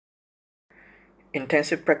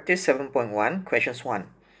Intensive Practice 7.1, Questions 1.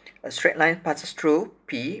 A straight line passes through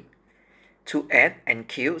P, 2, 8 and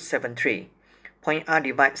Q, 7, 3. Point R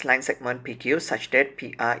divides line segment PQ such that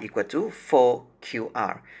PR equal to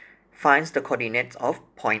 4QR. Finds the coordinates of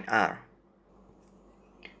point R.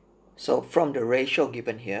 So from the ratio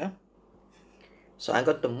given here, so I'm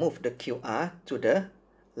going to move the QR to the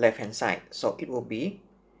left hand side. So it will be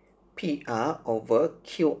PR over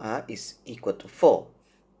QR is equal to 4.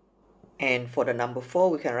 And for the number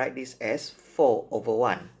 4, we can write this as 4 over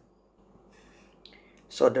 1.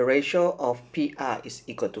 So the ratio of PR is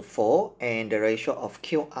equal to 4 and the ratio of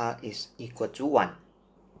QR is equal to 1.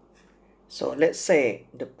 So let's say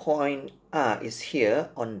the point R is here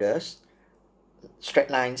on the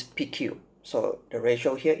straight lines PQ. So the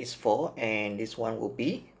ratio here is 4 and this one will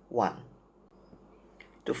be 1.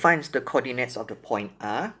 To find the coordinates of the point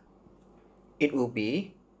R, it will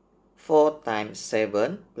be 4 times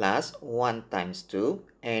 7 plus 1 times 2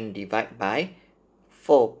 and divide by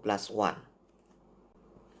 4 plus 1.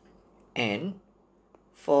 And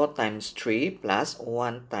 4 times 3 plus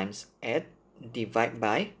 1 times 8 divide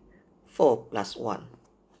by 4 plus 1.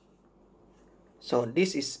 So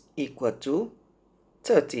this is equal to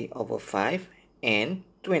 30 over 5 and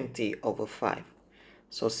 20 over 5.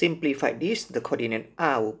 So simplify this, the coordinate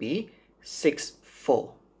R will be 6,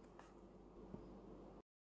 4.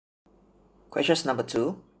 Question number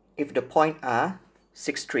 2. If the point R,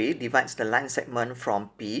 6, 3 divides the line segment from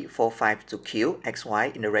P, 4, 5 to Q,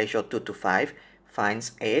 xy in the ratio 2 to 5,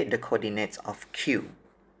 finds A, the coordinates of Q.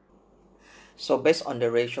 So based on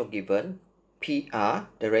the ratio given, PR,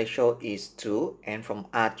 the ratio is 2, and from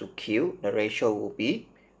R to Q, the ratio will be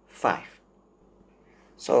 5.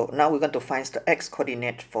 So now we're going to find the x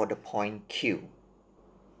coordinate for the point Q.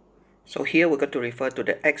 So here we're going to refer to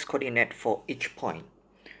the x coordinate for each point.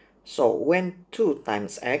 So when 2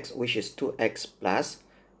 times x, which is 2x plus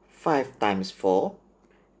 5 times 4,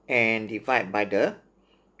 and divide by the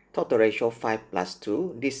total ratio 5 plus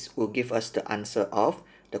 2, this will give us the answer of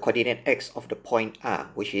the coordinate x of the point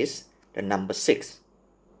R, which is the number 6.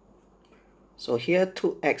 So here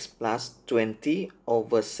 2x plus 20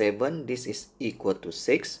 over 7, this is equal to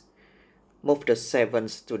 6. Move the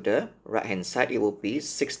 7s to the right hand side, it will be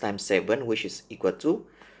 6 times 7, which is equal to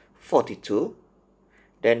 42.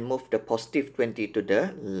 Then move the positive 20 to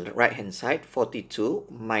the right hand side, 42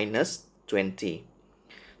 minus 20.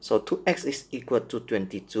 So 2x is equal to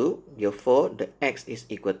 22, therefore the x is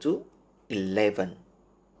equal to 11.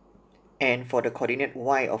 And for the coordinate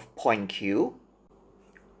y of point Q,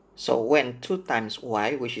 so when 2 times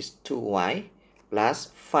y, which is 2y, plus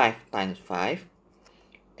 5 times 5,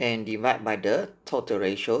 and divide by the total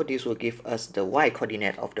ratio, this will give us the y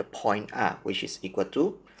coordinate of the point R, which is equal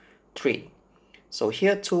to 3. So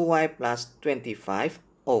here 2y plus 25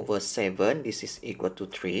 over 7, this is equal to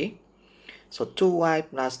 3. So 2y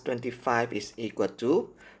plus 25 is equal to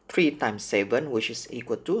 3 times 7, which is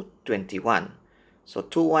equal to 21. So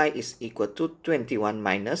 2y is equal to 21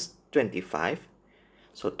 minus 25.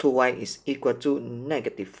 So 2y is equal to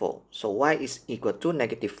negative 4. So y is equal to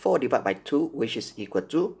negative 4 divided by 2, which is equal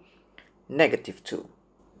to negative 2.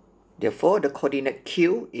 Therefore, the coordinate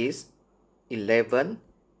Q is 11,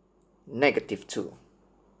 negative 2.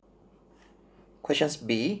 Questions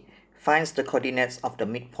B. Finds the coordinates of the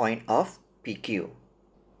midpoint of PQ.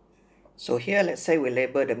 So here, let's say we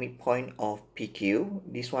label the midpoint of PQ.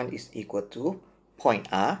 This one is equal to point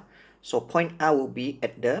R. So point R will be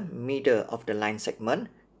at the middle of the line segment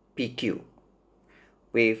PQ.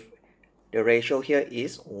 With the ratio here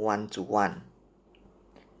is 1 to 1.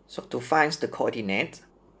 So to find the coordinate,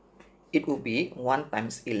 it will be 1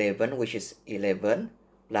 times 11, which is 11,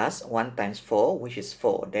 plus 1 times 4, which is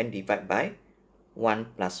 4. Then divide by 1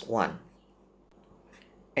 plus 1.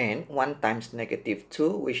 And 1 times negative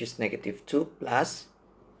 2, which is negative 2, plus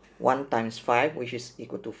 1 times 5, which is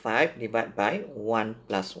equal to 5, divided by 1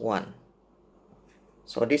 plus 1.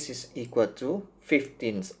 So this is equal to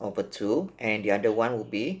 15 over 2, and the other one will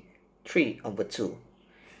be 3 over 2.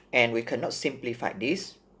 And we cannot simplify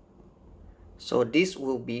this. So this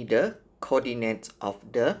will be the coordinates of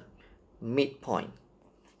the midpoint.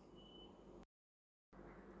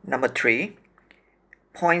 Number 3.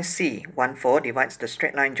 Point C, 1, 4 divides the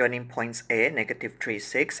straight line joining points A, negative 3,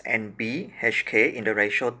 6, and B, HK in the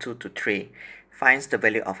ratio 2 to 3. Finds the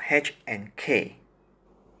value of H and K.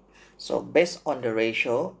 So based on the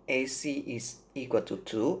ratio, AC is equal to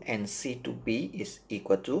 2 and C to B is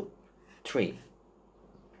equal to 3.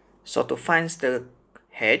 So to find the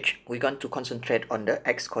H, we're going to concentrate on the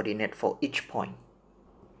X coordinate for each point.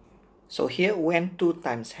 So here when 2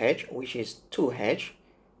 times H, which is 2H,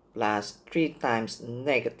 plus 3 times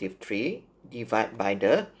negative 3 divided by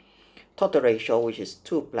the total ratio, which is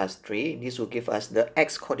 2 plus 3. This will give us the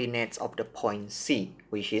x coordinates of the point C,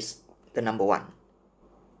 which is the number 1.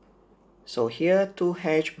 So here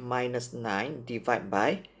 2h minus 9 divided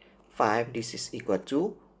by 5, this is equal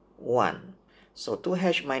to 1. So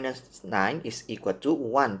 2h minus 9 is equal to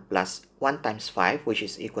 1 plus 1 times 5, which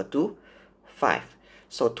is equal to 5.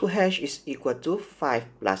 So 2h is equal to 5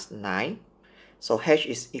 plus 9. So h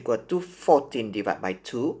is equal to 14 divided by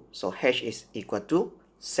 2. So h is equal to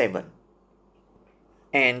 7.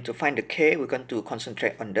 And to find the k, we're going to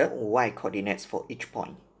concentrate on the y coordinates for each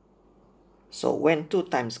point. So when 2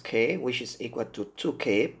 times k, which is equal to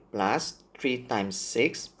 2k plus 3 times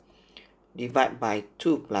 6, divided by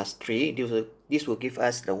 2 plus 3, this will give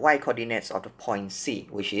us the y coordinates of the point C,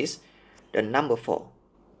 which is the number 4.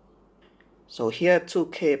 So here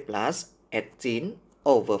 2k plus 18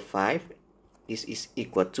 over 5, this is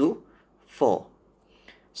equal to 4.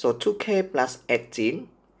 So 2k plus 18,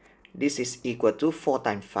 this is equal to 4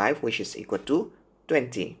 times 5, which is equal to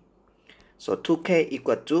 20. So 2k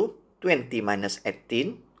equal to 20 minus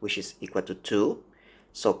 18, which is equal to 2.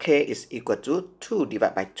 So k is equal to 2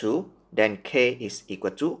 divided by 2, then k is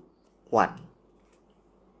equal to 1.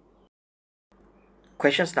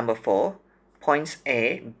 Questions number 4. Points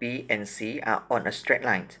A, B, and C are on a straight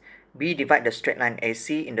line. B divide the straight line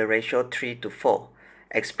AC in the ratio 3 to 4.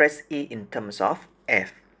 Express E in terms of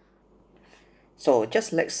F. So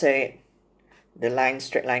just let's say the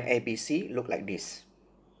straight line ABC look like this.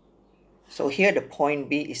 So here the point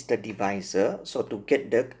B is the divisor. So to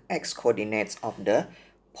get the x coordinates of the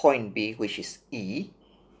point B, which is E,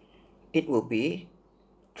 it will be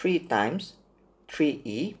 3 times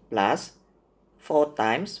 3E plus 4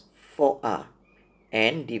 times 4R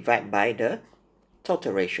and divide by the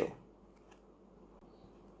total ratio.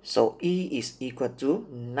 So E is equal to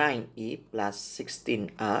 9E plus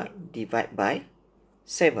 16R divided by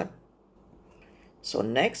 7. So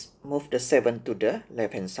next, move the 7 to the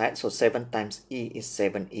left hand side. So 7 times E is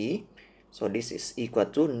 7E. So this is equal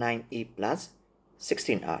to 9E plus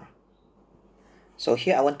 16R. So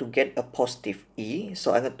here I want to get a positive E.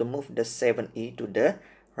 So I'm going to move the 7E to the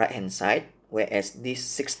right hand side, whereas this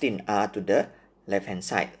 16R to the left hand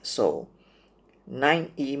side. So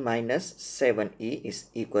 9E minus 7E is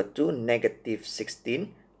equal to negative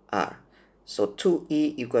 16R. So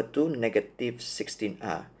 2E equal to negative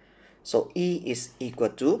 16R. So E is equal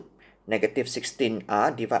to negative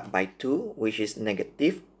 16R divided by 2, which is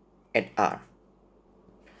negative 8R.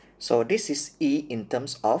 So this is E in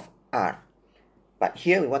terms of R. But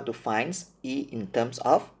here we want to find E in terms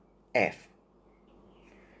of F.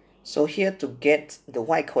 So here to get the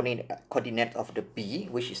y coordinate of the B,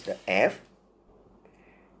 which is the F,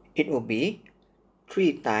 it will be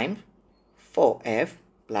 3 times 4F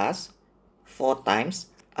plus 4 times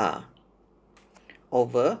R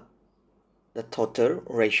over the total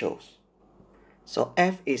ratios. So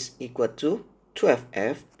F is equal to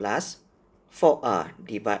 12F plus 4R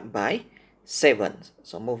divided by 7.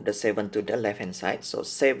 So move the 7 to the left hand side. So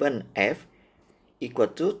 7F equal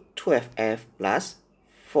to 12F plus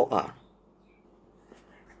 4R.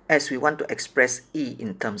 As we want to express E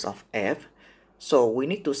in terms of F, so we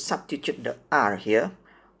need to substitute the R here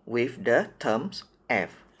with the terms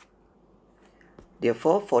F.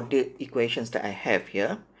 Therefore, for the equations that I have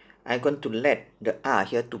here, I'm going to let the R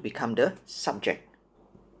here to become the subject.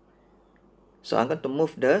 So I'm going to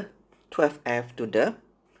move the 12F to the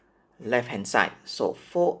left hand side. So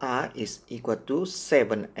 4R is equal to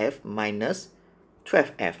 7F minus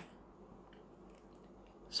 12F.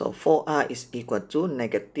 So 4R is equal to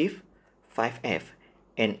negative 5F,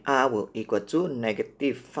 and R will equal to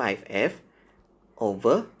negative 5F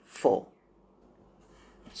over 4.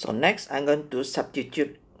 So next, I'm going to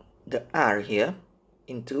substitute the R here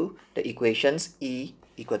into the equations E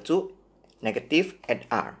equal to negative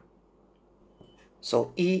 8R.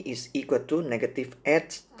 So E is equal to negative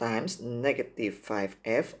 8 times negative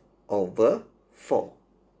 5F over 4.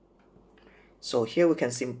 So here we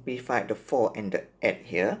can simplify the 4 and the 8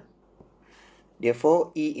 here.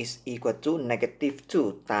 Therefore, E is equal to negative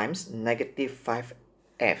 2 times negative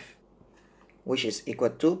 5F, which is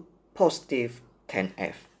equal to positive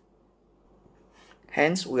 10F.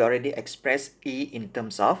 Hence, we already expressed E in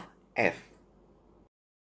terms of F.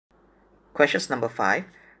 Question number 5.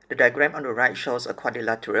 The diagram on the right shows a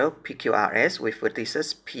quadrilateral PQRS with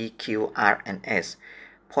vertices P, Q, R, and S.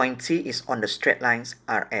 Point T is on the straight lines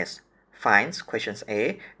RS. Finds, questions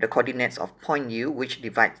A, the coordinates of point U which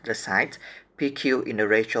divides the sides PQ in the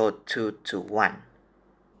ratio 2 to 1.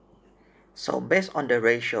 So based on the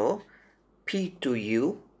ratio, P to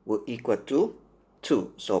U will equal to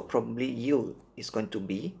 2. So probably U is going to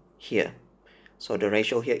be here. So the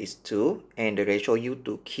ratio here is 2, and the ratio u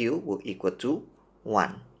to q will equal to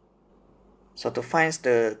 1. So to find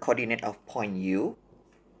the coordinate of point u,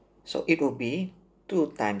 so it will be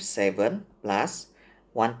 2 times 7 plus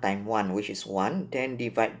 1 times 1, which is 1, then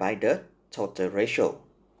divide by the total ratio.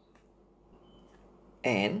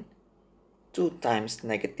 And 2 times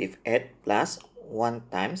negative 8 plus 1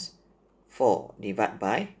 times 4 divided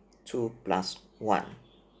by 2 plus 1.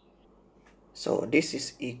 So this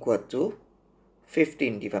is equal to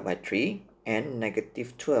 15 divided by 3 and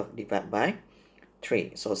negative 12 divided by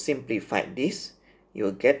 3. So simplify this,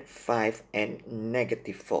 you'll get 5 and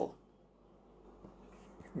negative 4.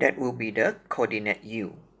 That will be the coordinate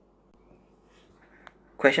u.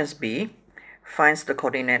 Questions B. Finds the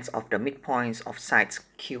coordinates of the midpoints of sides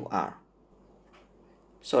QR.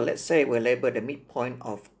 So let's say we label the midpoint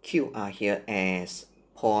of QR here as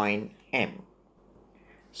point M.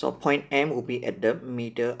 So point M will be at the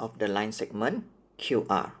middle of the line segment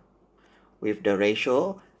QR, with the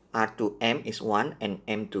ratio R to M is 1 and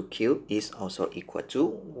M to Q is also equal to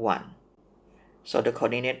 1. So the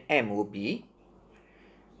coordinate M will be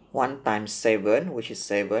 1 times 7, which is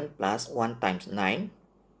 7 plus 1 times 9,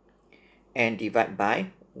 and divide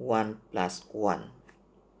by 1 plus 1.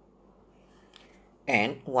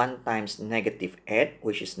 And 1 times negative 8,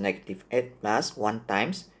 which is negative 8 plus 1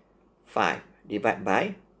 times 5, divided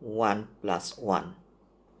by 1 plus 1.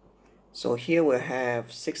 So here we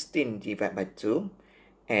have 16 divided by 2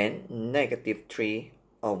 and negative 3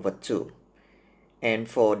 over 2. And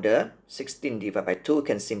for the 16 divided by 2, we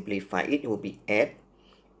can simplify it. It will be 8.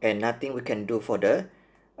 And nothing we can do for the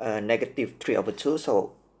negative 3 over 2.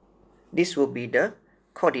 So this will be the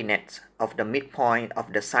coordinates of the midpoint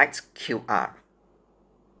of the sides QR.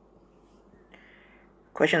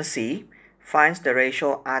 Question C. Finds the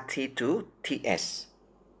ratio RT to TS.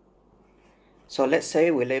 So let's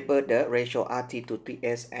say we label the ratio RT to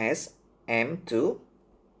TS as M to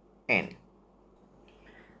N.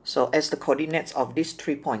 So as the coordinates of these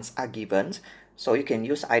 3 points are given, so you can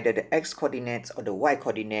use either the x coordinates or the y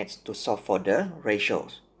coordinates to solve for the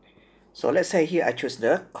ratios. So let's say here I choose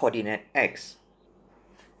the coordinate x.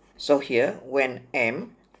 So here when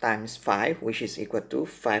m times 5, which is equal to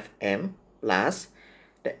 5m, plus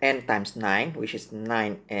the n times 9, which is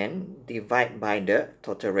 9n, divide by the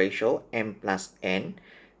total ratio m plus n,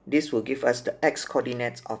 this will give us the x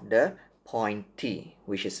coordinates of the point T,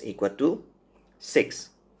 which is equal to 6.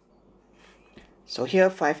 So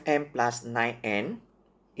here 5m plus 9n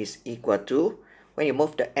is equal to, when you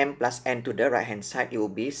move the m plus n to the right hand side, it will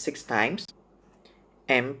be 6 times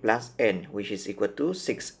m plus n, which is equal to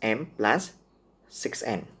 6m plus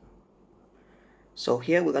 6n. So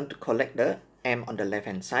here we're going to collect the m on the left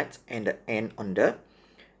hand side and the n on the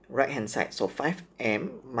right hand side. So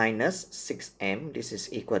 5m minus 6m, this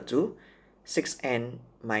is equal to 6n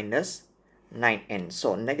minus 9n.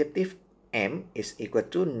 So negative m is equal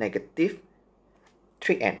to negative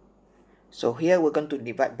 3n. So here we're going to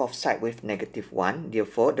divide both sides with negative 1.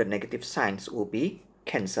 Therefore, the negative signs will be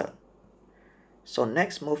cancelled. So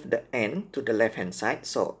next, move the n to the left hand side.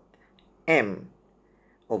 So m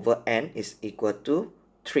over n is equal to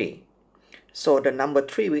 3. So the number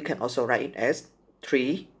 3, we can also write it as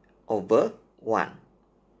 3 over 1.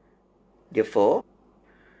 Therefore,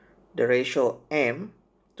 the ratio m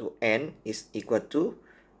to n is equal to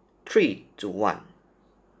 3 to 1.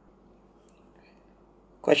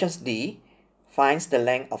 Questions D. Finds the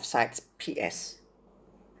length of sides PS.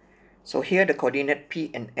 So here the coordinate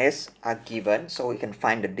P and S are given, so we can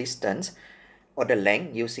find the distance or the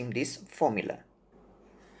length using this formula.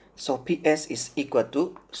 So PS is equal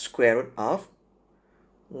to square root of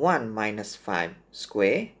 1 minus 5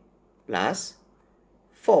 square plus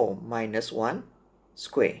 4 minus 1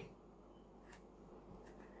 square.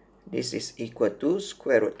 This is equal to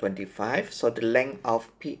square root 25. So the length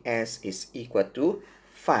of PS is equal to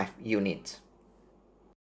 5 units.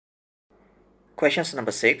 Questions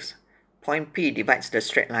number 6. Point P divides the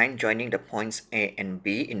straight line joining the points A and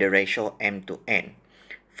B in the ratio m to n.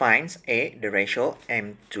 Finds A, the ratio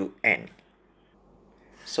m to n.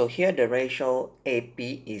 So here the ratio AP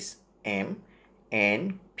is m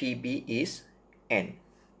and PB is n.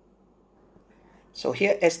 So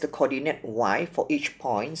here as the coordinate y for each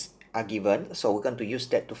point are given, so we're going to use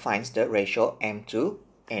that to find the ratio m to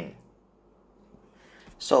n.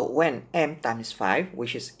 So when m times 5,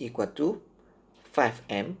 which is equal to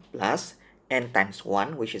 5m plus n times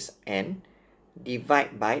 1, which is n,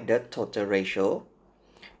 divide by the total ratio,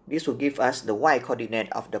 this will give us the y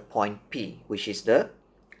coordinate of the point P, which is the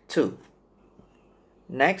 2.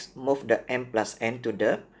 Next, move the m plus n to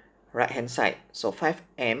the right hand side. So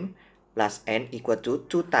 5m plus n equal to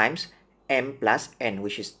 2 times m plus n,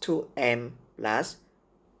 which is 2m plus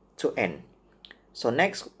 2n. So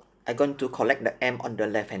next, I'm going to collect the m on the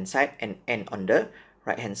left hand side and n on the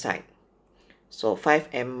right hand side. So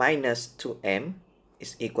 5m minus 2m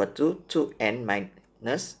is equal to 2n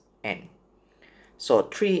minus n. So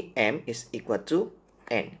 3m is equal to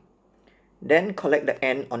n. Then collect the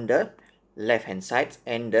n on the left hand side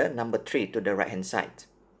and the number 3 to the right hand side.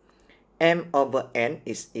 M over n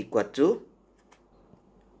is equal to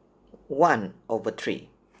 1 over 3.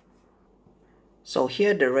 So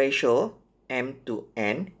here the ratio m to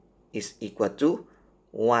n is equal to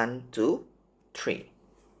 1 to 3.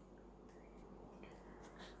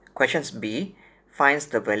 Questions B finds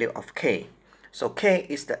the value of k. So k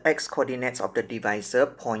is the x coordinates of the divisor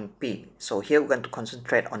point P. So here we're going to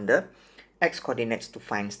concentrate on the x coordinates to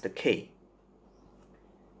find the k.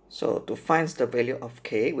 So to find the value of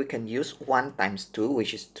k, we can use 1 times 2,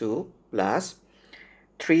 which is 2, plus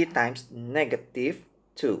 3 times negative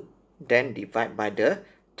 2. Then divide by the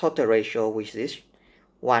total ratio, which is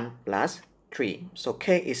 1 plus 3. So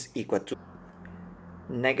k is equal to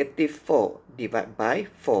negative 4 divided by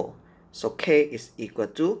 4. So k is equal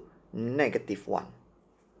to negative 1.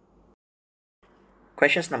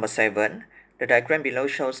 Questions number 7. The diagram below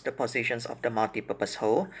shows the positions of the multipurpose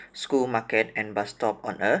hall, school, market, and bus stop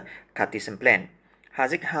on a Cartesian plan.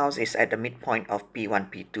 Haziq House is at the midpoint of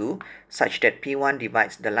P1, P2, such that P1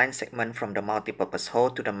 divides the line segment from the multipurpose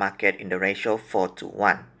hall to the market in the ratio 4 to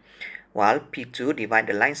 1, while P2 divides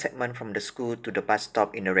the line segment from the school to the bus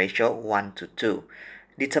stop in the ratio 1 to 2.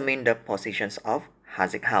 Determine the positions of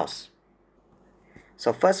Haziq House.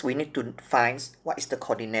 So first we need to find what is the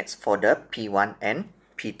coordinates for the P1 and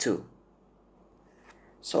P2.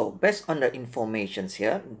 So based on the information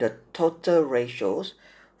here, the total ratios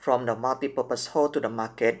from the multipurpose hall to the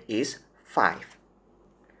market is 5,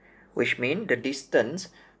 which means the distance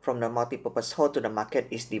from the multipurpose hall to the market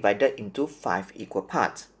is divided into 5 equal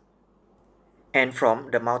parts. And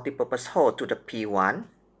from the multipurpose hall to the P1,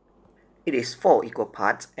 it is 4 equal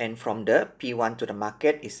parts, and from the P1 to the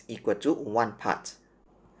market is equal to 1 part.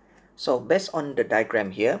 So based on the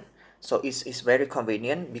diagram here, so it's very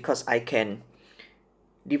convenient because I can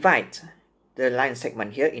divide the line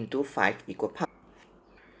segment here into 5 equal parts.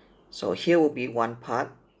 So here will be 1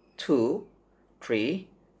 part, 2, 3,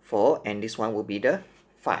 4, and this one will be the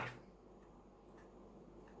 5.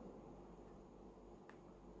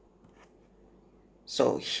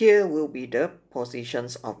 So here will be the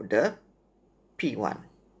positions of the P1.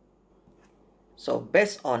 So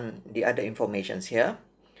based on the other informations here,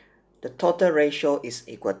 the total ratio is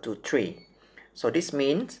equal to 3. So this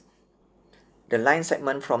means the line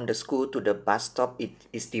segment from the school to the bus stop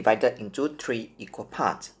is divided into 3 equal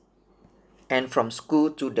parts. And from school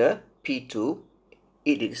to the P2,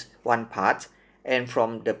 it is 1 part. And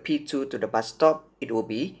from the P2 to the bus stop, it will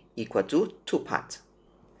be equal to 2 parts.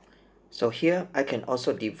 So here I can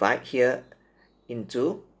also divide here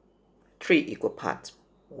into 3 equal parts.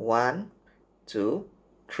 1, 2,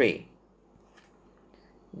 3.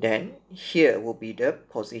 Then here will be the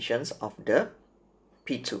positions of the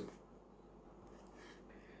P2.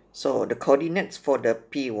 So the coordinates for the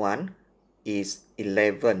P1 is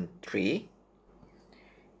 11, 3.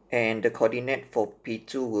 And the coordinate for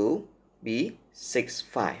P2 will be 6,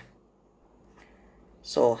 5.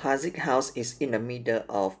 So Haziq House is in the middle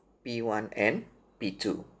of P1 and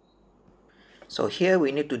P2. So here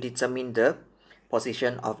we need to determine the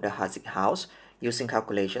position of the Haziq House using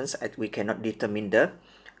calculations, as we cannot determine the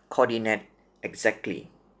coordinate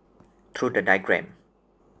exactly through the diagram.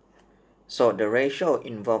 So the ratio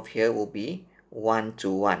involved here will be 1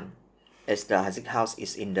 to 1, as the Haziq House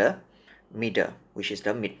is in the middle, which is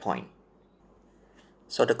the midpoint.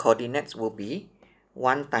 So the coordinates will be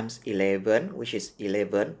 1 times 11, which is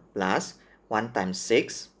 11 plus 1 times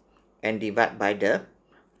 6, and divide by the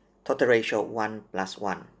total ratio 1 plus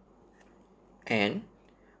 1. And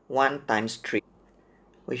 1 times 3,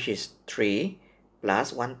 which is 3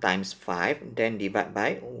 plus 1 times 5, then divide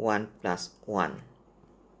by 1 plus 1.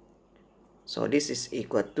 So this is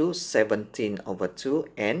equal to 17 over 2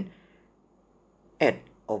 and 8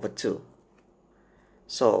 over 2.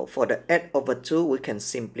 So for the 8 over 2, we can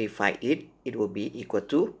simplify it. It will be equal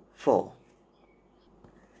to 4.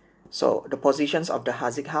 So the positions of the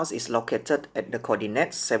Haziq House is located at the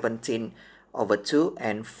coordinates 17 over 2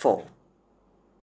 and 4.